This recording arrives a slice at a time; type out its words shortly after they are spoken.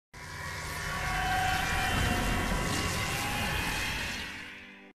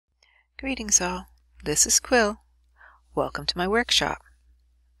Greetings all, this is Quil. Welcome to my workshop,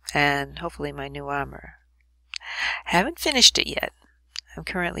 and hopefully my new armor. Haven't finished it yet. I'm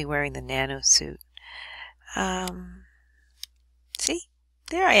currently wearing the nano suit. See?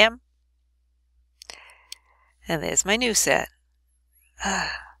 There I am. And there's my new set.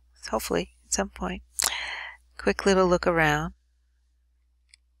 Hopefully, at some point. Quick little look around.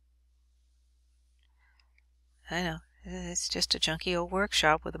 I know, it's just a junky old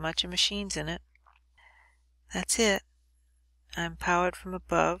workshop with a bunch of machines in it. That's it. I'm powered from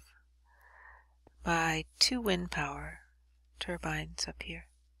above by 2 wind power turbines up here.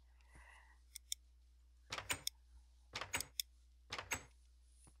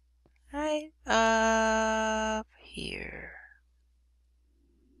 Right up here.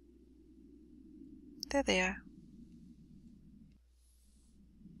 There they are.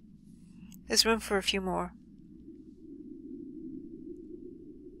 There's room for a few more.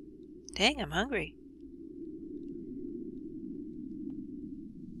 Dang, I'm hungry.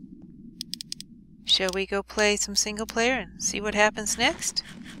 Shall we go play some single player and see what happens next?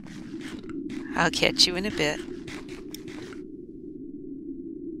 I'll catch you in a bit.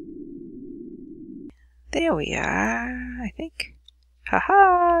 There we are, I think.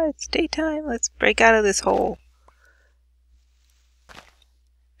 Haha, it's daytime. Let's break out of this hole.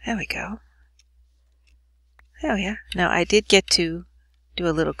 There we go. There we are. Now, I did get to do a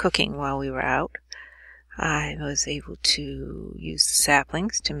little cooking while we were out. I was able to use the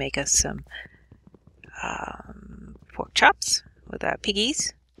saplings to make us some pork chops with our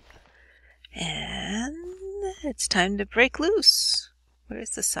piggies. And it's time to break loose. Where's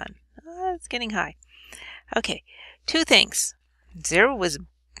the sun? It's getting high. Okay, 2 things. Zero was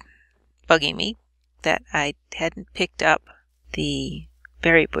bugging me that I hadn't picked up the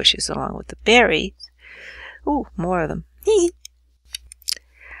berry bushes along with the berries. Ooh, more of them.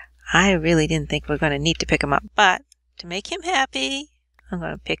 I really didn't think we were going to need to pick them up, but to make him happy, I'm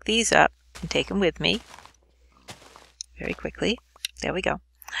going to pick these up and take them with me very quickly. There we go.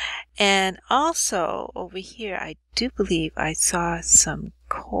 And also over here, I do believe I saw some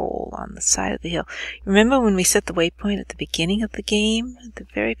coal on the side of the hill. Remember when we set the waypoint at the beginning of the game? At the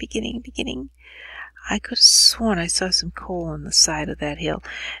very beginning? I could have sworn I saw some coal on the side of that hill.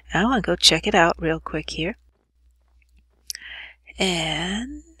 I want to go check it out real quick here.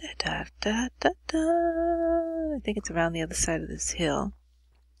 And I think it's around the other side of this hill.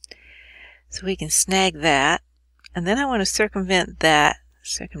 So we can snag that. And then I want to circumvent that.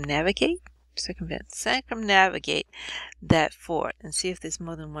 Circumnavigate that fort and see if there's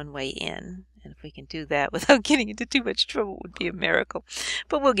more than one way in. And if we can do that without getting into too much trouble, it would be a miracle.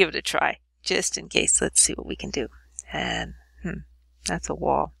 But we'll give it a try, just in case. Let's see what we can do. And, that's a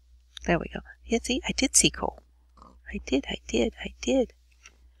wall. There we go. Yeah, see, I did see coal. I did.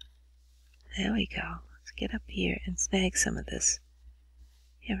 There we go. Let's get up here and snag some of this.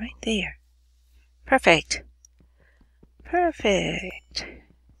 Yeah, right there. Perfect.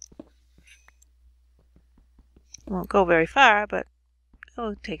 Won't go very far, but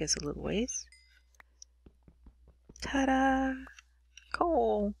it'll take us a little ways. Ta-da!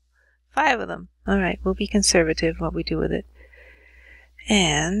 Coal. 5 of them. Alright, we'll be conservative what we do with it.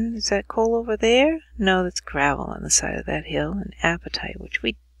 And is that coal over there? No, that's gravel on the side of that hill. And apatite, which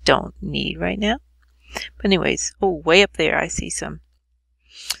we don't need right now. But anyways, way up there I see some.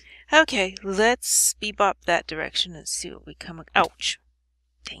 Okay, let's bebop that direction and see what we come with. Ouch!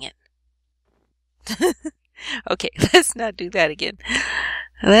 Dang it. Okay, let's not do that again.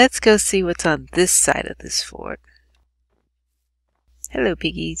 Let's go see what's on this side of this fort. Hello,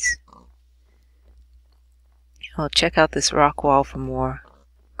 piggies. I'll check out this rock wall for more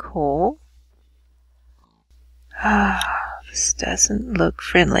coal. This doesn't look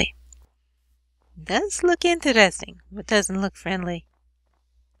friendly. It does look interesting, but doesn't look friendly.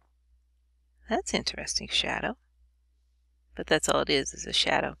 That's interesting, shadow. But that's all it is a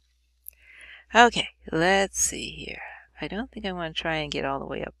shadow. Okay, let's see here. I don't think I want to try and get all the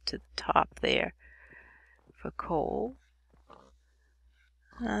way up to the top there for coal.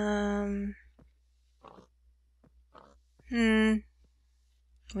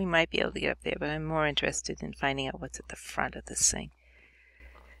 We might be able to get up there, but I'm more interested in finding out what's at the front of this thing.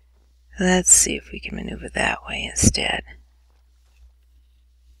 Let's see if we can maneuver that way instead.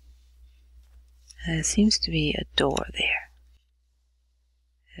 There seems to be a door there.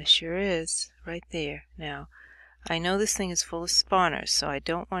 There sure is, right there. Now, I know this thing is full of spawners, so I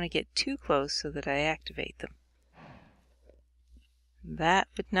don't want to get too close so that I activate them. That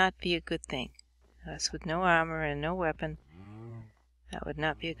would not be a good thing. Us with no armor and no weapon, that would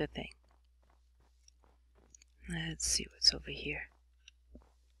not be a good thing. Let's see what's over here.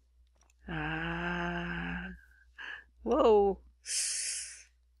 Whoa.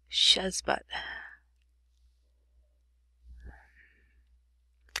 Shazbut.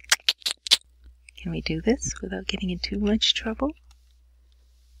 Can we do this without getting in too much trouble?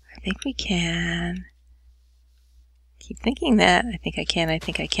 I think we can. Keep thinking that. I think I can, I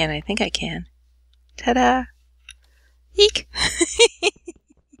think I can, I think I can. Ta-da! Eek!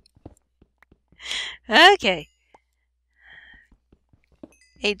 Okay.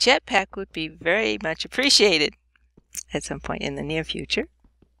 A jetpack would be very much appreciated at some point in the near future,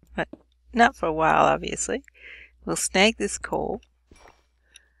 but not for a while, obviously. We'll snag this coal.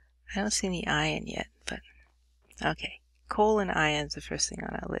 I don't see any iron yet, but okay. Coal and iron's the first thing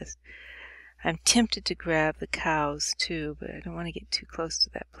on our list. I'm tempted to grab the cows too, but I don't want to get too close to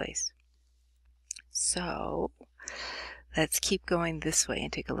that place. So let's keep going this way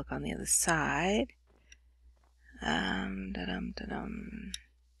and take a look on the other side.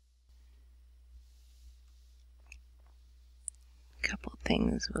 Couple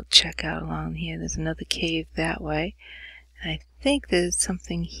things we'll check out along here. There's another cave that way. I think there's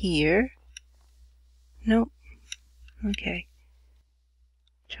something here. Nope. Okay.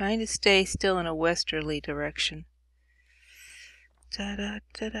 Trying to stay still in a westerly direction.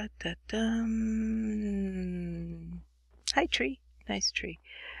 Da-da-da-da-da-dum. Hi, tree. Nice tree.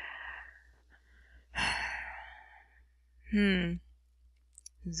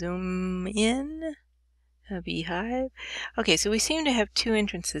 Zoom in. A beehive. Okay, so we seem to have two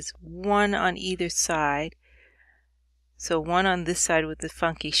entrances, one on either side. So one on this side with the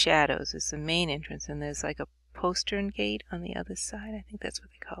funky shadows is the main entrance, and there's like a postern gate on the other side. I think that's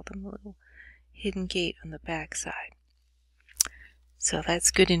what they call them, a little hidden gate on the back side. So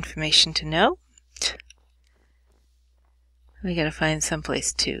that's good information to know. We gotta find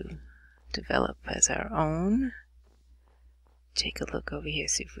someplace to develop as our own. Take a look over here,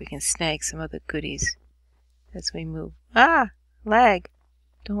 see if we can snag some other goodies as we move. Ah! Lag!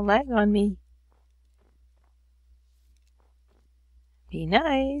 Don't lag on me. Be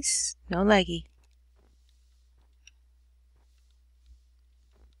nice. No laggy.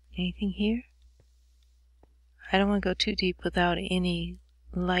 Anything here? I don't want to go too deep without any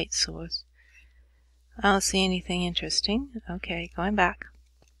light source. I don't see anything interesting. Okay, going back.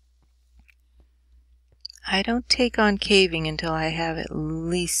 I don't take on caving until I have at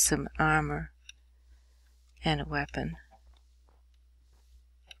least some armor and a weapon.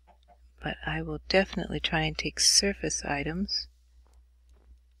 But I will definitely try and take surface items.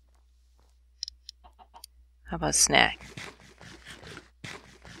 How about snack?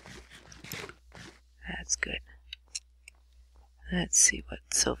 That's good. Let's see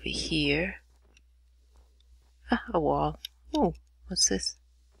what's over here. Ah, a wall. Ooh, what's this?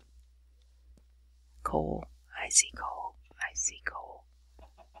 Coal. I see coal. I see coal.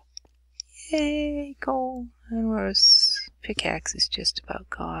 Yay, coal. And our pickaxe is just about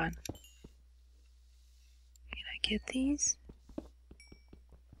gone. Can I get these?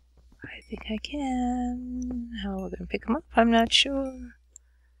 I think I can. How we're going to pick them up, I'm not sure.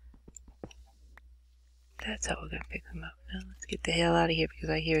 That's how we're going to pick them up. Now let's get the hell out of here because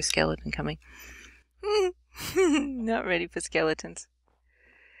I hear a skeleton coming. Not ready for skeletons.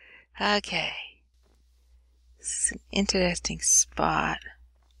 Okay. This is an interesting spot.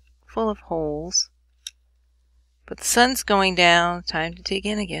 Full of holes. But the sun's going down. Time to dig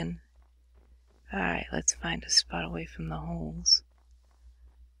in again. Alright, let's find a spot away from the holes.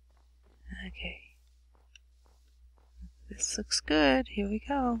 Okay. This looks good. Here we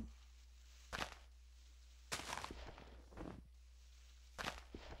go.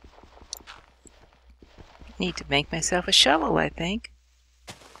 Need to make myself a shovel, I think.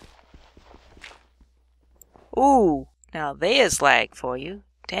 Ooh, now there's lag for you.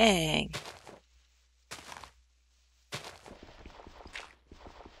 Dang.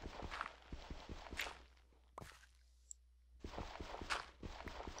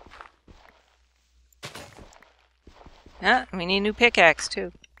 Ah, we need a new pickaxe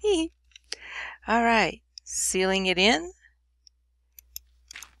too. Alright, sealing it in.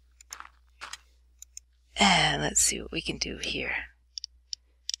 And let's see what we can do here.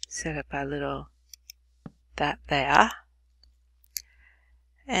 Set up our little that there.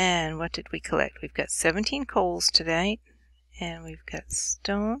 And what did we collect? We've got 17 coals tonight. And we've got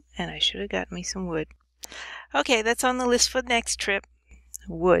stone. And I should have got me some wood. Okay, that's on the list for the next trip.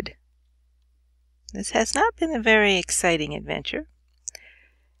 Wood. This has not been a very exciting adventure.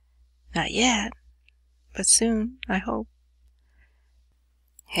 Not yet. But soon, I hope.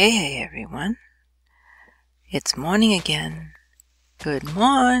 Hey everyone. It's morning again. Good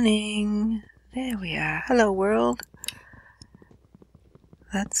morning. There we are. Hello, world.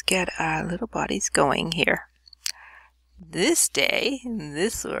 let's get our little bodies going here. This day, in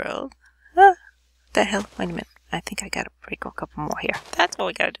this world... what the hell? Wait a minute. I think I gotta break a couple more here. That's what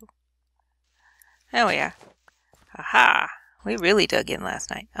we gotta do. There we are. Aha! We really dug in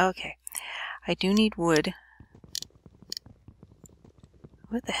last night. Okay. I do need wood.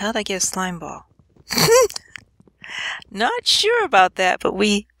 Where the hell did I get a slime ball? Not sure about that, but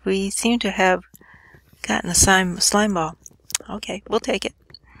we seem to have gotten a slime ball. Okay, we'll take it.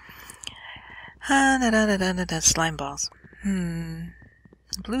 Slime balls.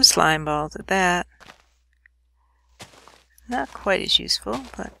 Blue slime balls at that. Not quite as useful,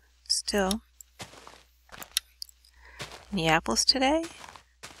 but still. Any apples today?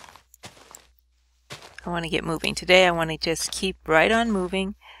 I want to get moving. Today I want to just keep right on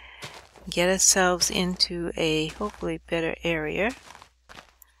moving. Get ourselves into a hopefully better area.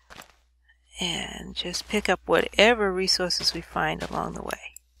 And just pick up whatever resources we find along the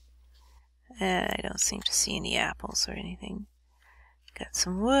way. And I don't seem to see any apples or anything. Got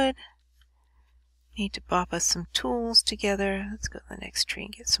some wood. Need to bop us some tools together. Let's go to the next tree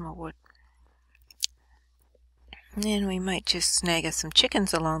and get some more wood. And then we might just snag us some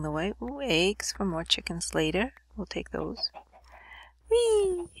chickens along the way. Ooh, eggs for more chickens later. We'll take those.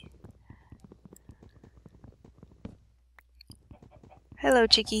 Whee! Hello,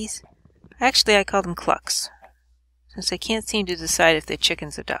 chickies. Actually, I call them clucks, since I can't seem to decide if they're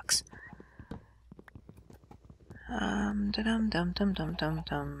chickens or ducks.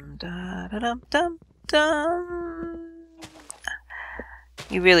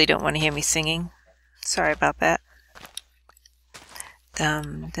 You really don't want to hear me singing. Sorry about that.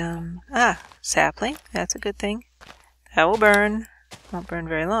 Ah, sapling. That's a good thing. That will burn. Won't burn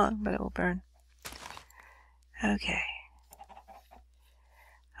very long, but it will burn. Okay.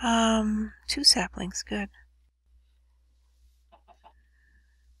 2 saplings. Good.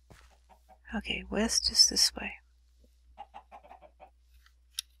 Okay, west is this way.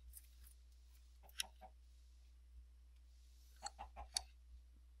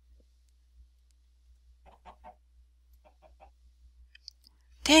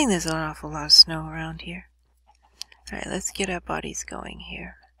 Dang, there's an awful lot of snow around here. Alright, let's get our bodies going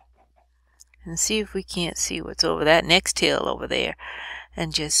here. And see if we can't see what's over that next hill over there.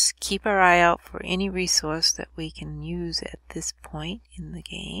 And just keep our eye out for any resource that we can use at this point in the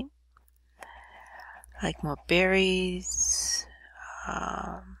game. Like more berries.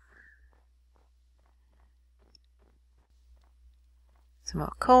 Some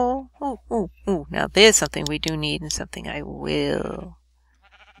more coal. Ooh. Now there's something we do need and something I will.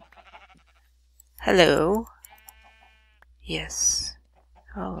 Hello. Yes.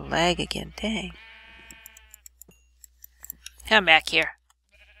 Oh, lag again. Dang. Come back here.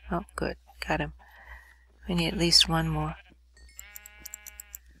 Oh, good. Got him. We need at least one more.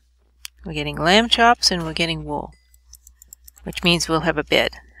 We're getting lamb chops and we're getting wool. Which means we'll have a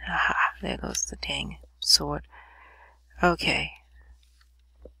bed. Aha. There goes the dang sword. Okay.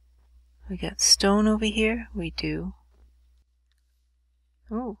 We got stone over here. We do.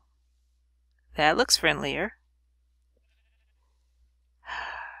 Ooh. That looks friendlier.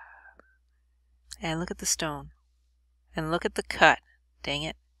 And look at the stone. And look at the cut. Dang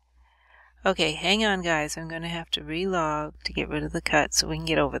it. Okay, hang on guys. I'm going to have to relog to get rid of the cut so we can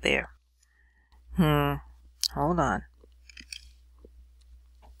get over there. Hold on.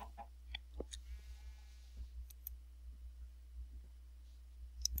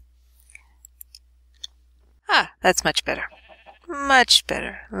 Ah, that's much better. Much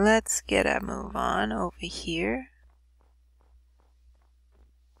better. Let's get a move on over here.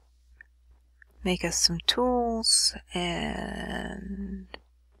 Make us some tools and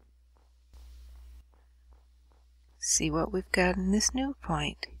see what we've got in this new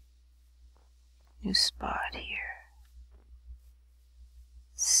point. New spot here.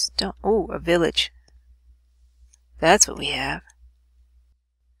 Stone. Oh, a village. That's what we have.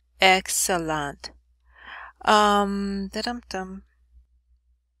 Excellent. Da-dum-dum.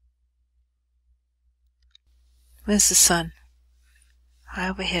 Where's the sun? High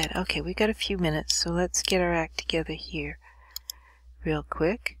overhead. Okay, we got a few minutes, so let's get our act together here real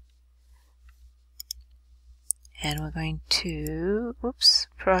quick. And we're going to,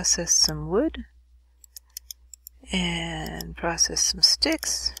 process some wood and process some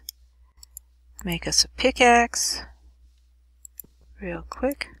sticks. Make us a pickaxe real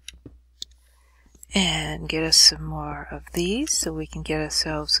quick. And get us some more of these so we can get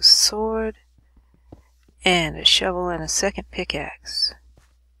ourselves a sword and a shovel and a second pickaxe.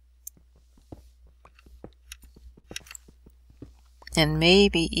 And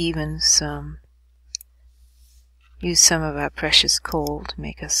maybe even some use some of our precious coal to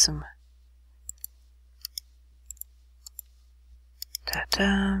make us some.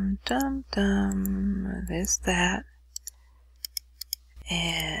 Da-dum, dum, dum. There's that.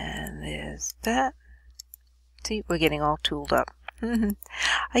 And there's that. See, we're getting all tooled up.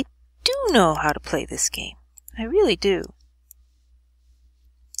 I do know how to play this game. I really do.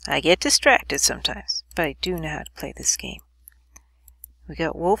 I get distracted sometimes, but I do know how to play this game. We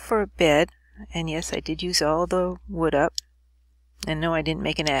got wool for a bed, and yes, I did use all the wood up. And no, I didn't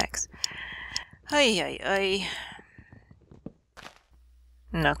make an axe. I'm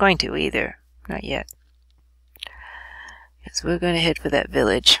not going to either. Not yet. Because we're going to head for that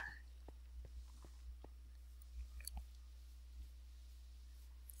village.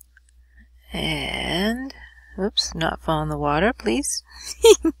 And, oops, not fall in the water, please.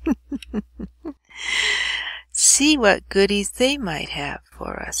 See what goodies they might have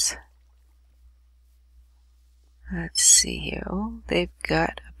for us. Let's see here. Oh, they've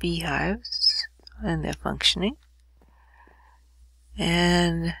got beehives, and they're functioning.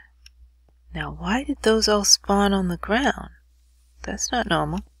 And now, why did those all spawn on the ground? That's not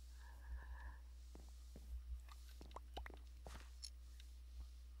normal.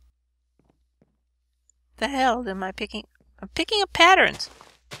 The hell am I picking? I'm picking up patterns.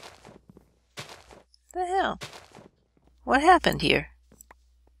 The hell? What happened here?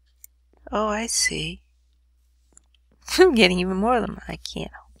 Oh, I see. I'm getting even more of them. I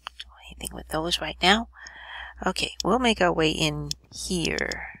can't do anything with those right now. Okay, we'll make our way in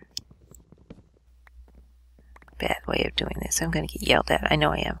here. Bad way of doing this. I'm going to get yelled at. I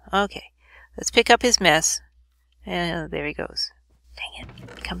know I am. Okay, let's pick up his mess. And there he goes. Dang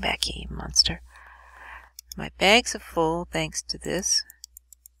it. Come back here, you monster. My bags are full thanks to this.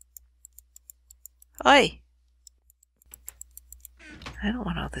 Oi! I don't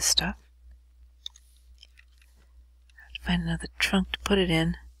want all this stuff. I have to find another trunk to put it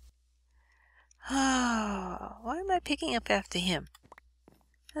in. Oh, why am I picking up after him?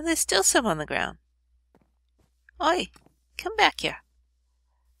 And there's still some on the ground. Oi! Come back here.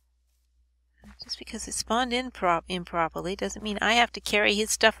 Just because it spawned in improperly doesn't mean I have to carry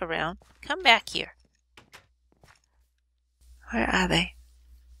his stuff around. Come back here. Where are they?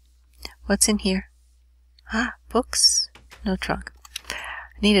 What's in here? Ah, books. No trunk.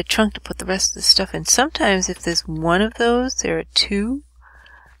 I need a trunk to put the rest of the stuff in. Sometimes if there's one of those, there are two.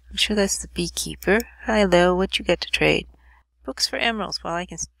 I'm sure that's the beekeeper. Hello, what you got to trade? Books for emeralds. Well, I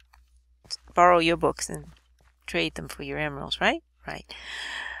can borrow your books and trade them for your emeralds, right? Right.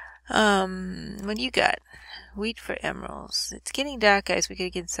 What do you got? Wheat for emeralds. It's getting dark, guys. We gotta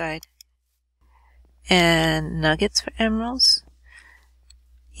get inside. And nuggets for emeralds.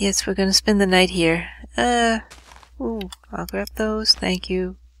 Yes, we're gonna spend the night here. Ooh, I'll grab those. Thank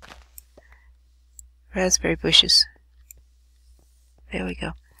you. Raspberry bushes. There we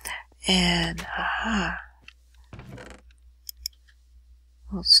go. And, aha.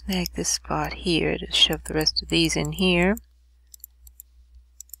 We'll snag this spot here to shove the rest of these in here.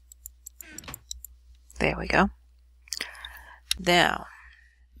 There we go. Now,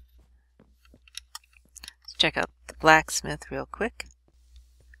 let's check out the blacksmith real quick.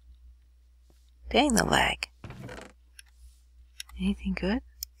 Dang the lag. Anything good?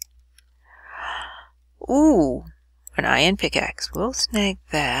 Ooh, an iron pickaxe. We'll snag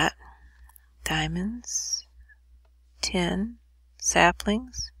that. Diamonds. Tin.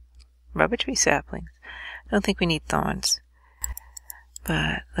 Saplings. Rubber tree saplings. I don't think we need thorns.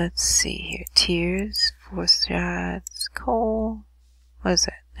 But let's see here. Tears. 4 shots. Coal. What is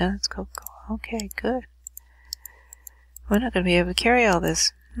that? No, that's coal. Okay, good. We're not going to be able to carry all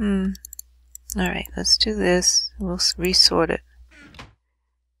this. Alright, let's do this. We'll resort it.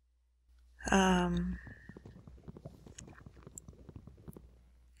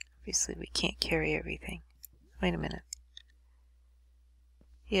 Obviously we can't carry everything. Wait a minute.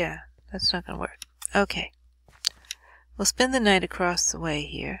 Yeah, that's not going to work. Okay. We'll spend the night across the way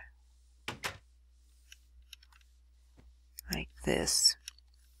here. Like this.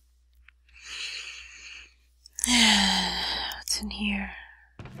 What's in here?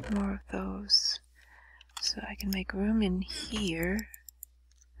 More of those. So I can make room in here.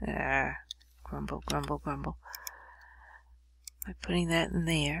 Grumble, grumble, grumble. By putting that in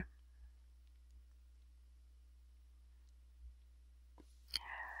there.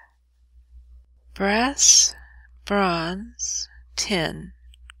 Brass, bronze, tin,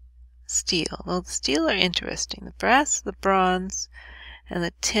 steel. Well, the steel are interesting. The brass, the bronze, and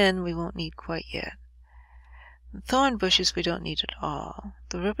the tin we won't need quite yet. The thorn bushes we don't need at all.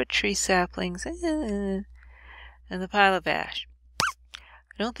 The rubber tree saplings, and the pile of ash.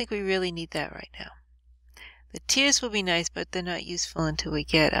 I don't think we really need that right now. The tiers will be nice, but they're not useful until we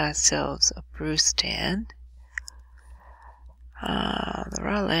get ourselves a brew stand. The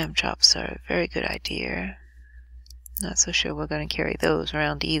raw lamb chops are a very good idea. Not so sure we're going to carry those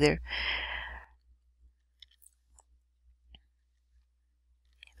around either.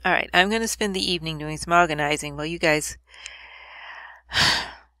 Alright, I'm going to spend the evening doing some organizing while you guys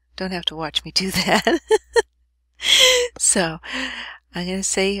don't have to watch me do that. So, I'm going to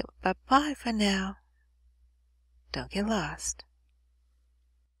say bye-bye for now. Don't get lost.